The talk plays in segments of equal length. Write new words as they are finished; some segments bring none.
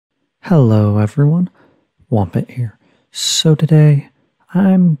Hello everyone, Whompet here. So today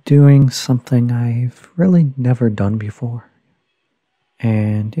I'm doing something I've really never done before.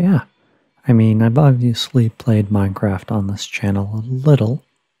 And yeah, I've obviously played Minecraft on this channel a little.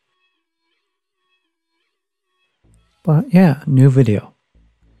 But yeah, new video.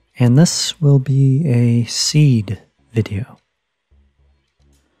 And this will be a seed video.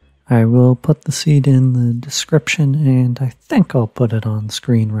 I will put the seed in the description and I think I'll put it on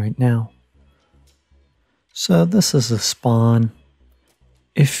screen right now. So this is a spawn.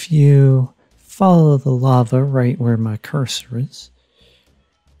 If you follow the lava right where my cursor is,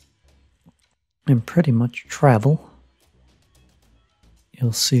 and pretty much travel,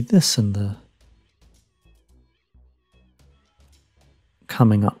 you'll see this in the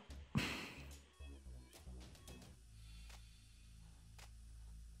coming up.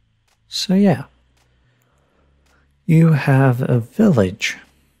 So yeah, you have a village,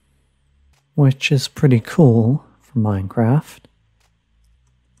 which is pretty cool for Minecraft.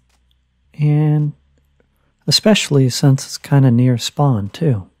 And especially since it's kind of near spawn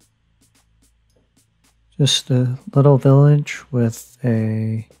too. Just a little village with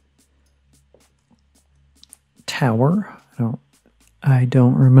a tower. I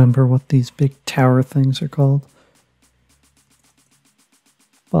don't remember what these big tower things are called.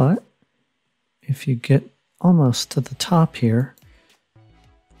 But if you get almost to the top here,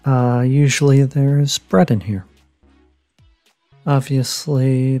 usually there's bread in here.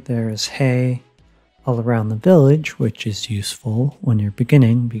 Obviously, there's hay all around the village, which is useful when you're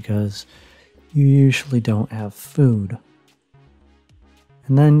beginning because you usually don't have food.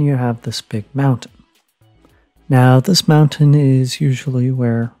 And then you have this big mountain. Now, this mountain is usually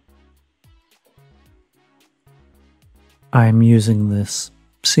where I'm using this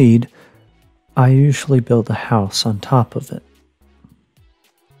seed. I usually build a house on top of it.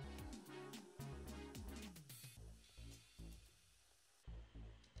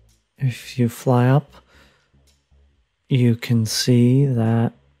 If you fly up, you can see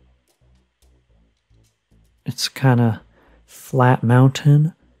that it's kind of flat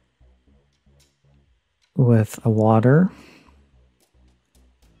mountain with a water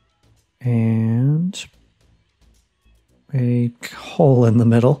and a hole in the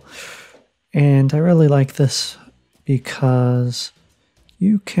middle. And I really like this because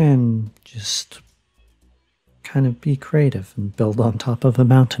you can just kind of be creative and build on top of a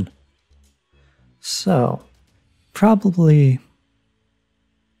mountain. So, probably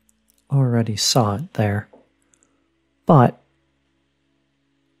already saw it there, but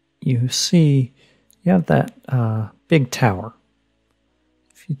you see you have that big tower.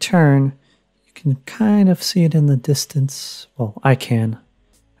 If you turn, you can kind of see it in the distance. Well, I can.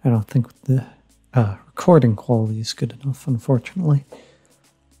 I don't think the recording quality is good enough, unfortunately.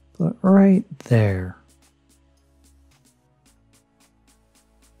 But right there.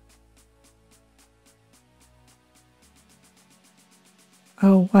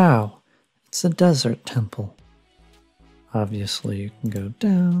 Oh wow, it's a desert temple. Obviously you can go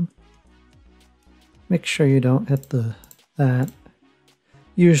down. Make sure you don't hit that.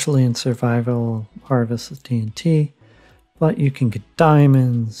 Usually in survival, harvest the TNT, but you can get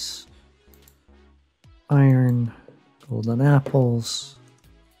diamonds, iron, golden apples,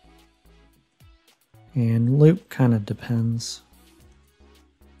 and loot kind of depends.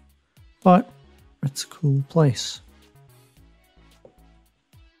 But it's a cool place.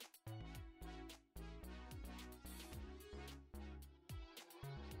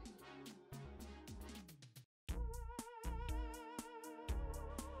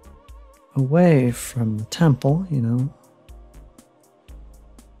 Away from the temple, you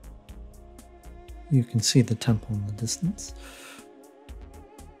can see the temple in the distance.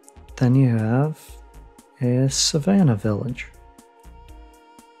 Then you have a savannah village.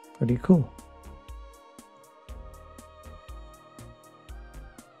 Pretty cool.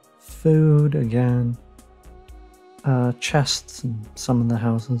 Food again. Chests in some of the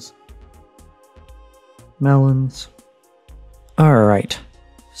houses. Melons. Alright.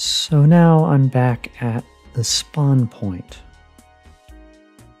 So now I'm back at the spawn point.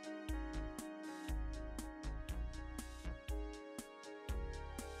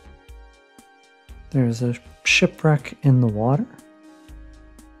 There's a shipwreck in the water,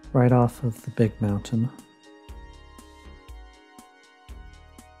 right off of the big mountain.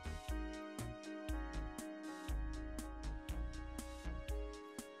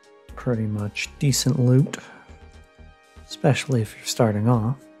 Pretty much decent loot, especially if you're starting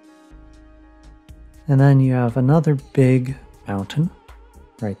off. And then you have another big mountain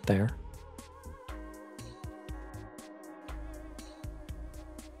right there.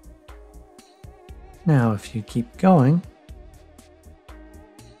 Now, if you keep going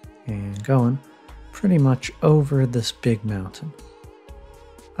and going, pretty much over this big mountain.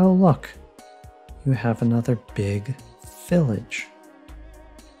 Oh, look, you have another big village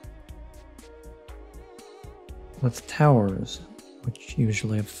with towers, which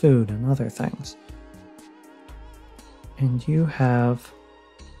usually have food and other things. And you have,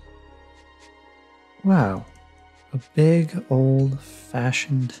 wow, a big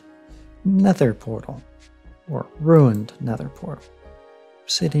old-fashioned nether portal, or ruined nether portal.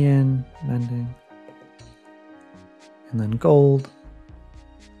 Obsidian, mending, and then gold.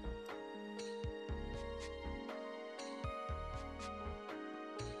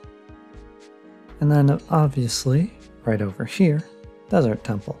 And then obviously, right over here, desert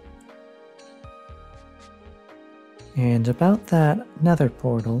temple. And about that nether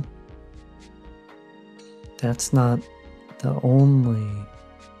portal, that's not the only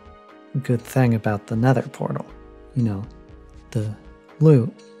good thing about the nether portal. You know, the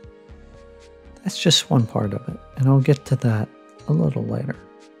loot. That's just one part of it, and I'll get to that a little later.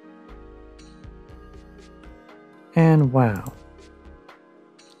 And wow.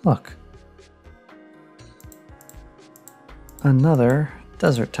 Look. Another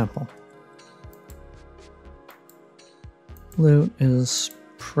desert temple. Loot is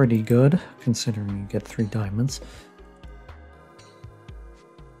pretty good, considering you get 3 diamonds.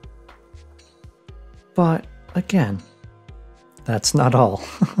 But, again, that's not all.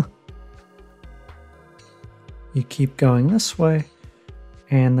 You keep going this way,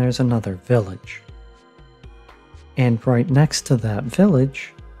 and there's another village. And right next to that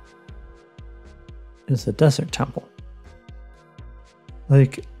village is a desert temple.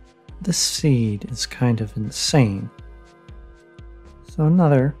 Like, this seed is kind of insane. So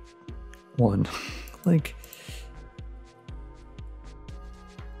another one. Like,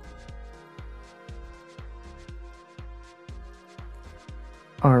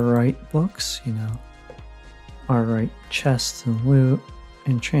 alright books, you know. Alright chests and loot,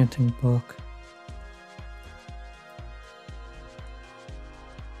 enchanting book.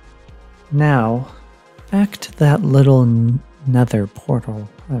 Now, back to that little nether portal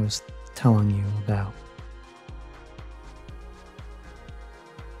I was telling you about.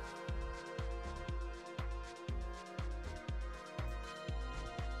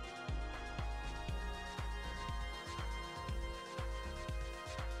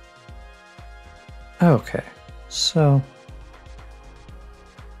 Okay, so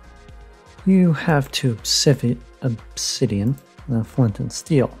you have to obsidian, flint and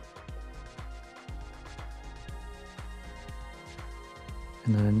steel.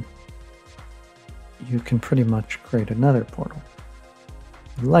 And then you can pretty much create another portal.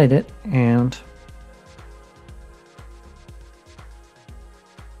 You light it and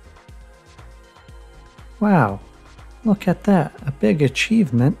wow, look at that, a big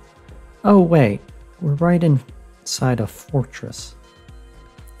achievement. Oh wait, we're right inside a fortress.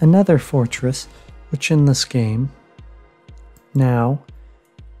 Another fortress, which in this game now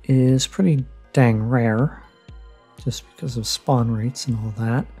is pretty dang rare, just because of spawn rates and all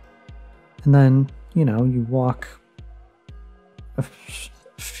that. And then, you know, you walk a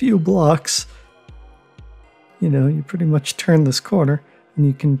few blocks, you know, you pretty much turn this corner and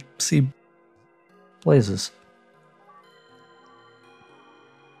you can see blazes.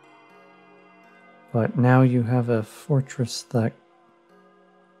 But now you have a fortress that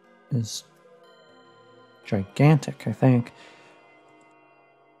is gigantic, I think.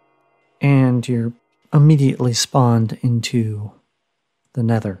 And you're immediately spawned into the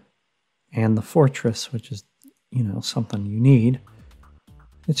nether. And the fortress, which is, you know, something you need.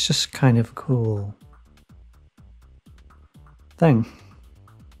 It's just kind of a cool thing.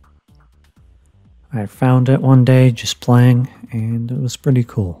 I found it one day just playing, and it was pretty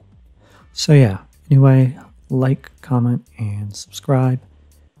cool. So yeah, anyway, like, comment, and subscribe.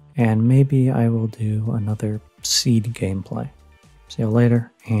 And maybe I will do another seed gameplay. See you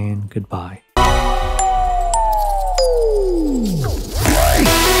later, and goodbye.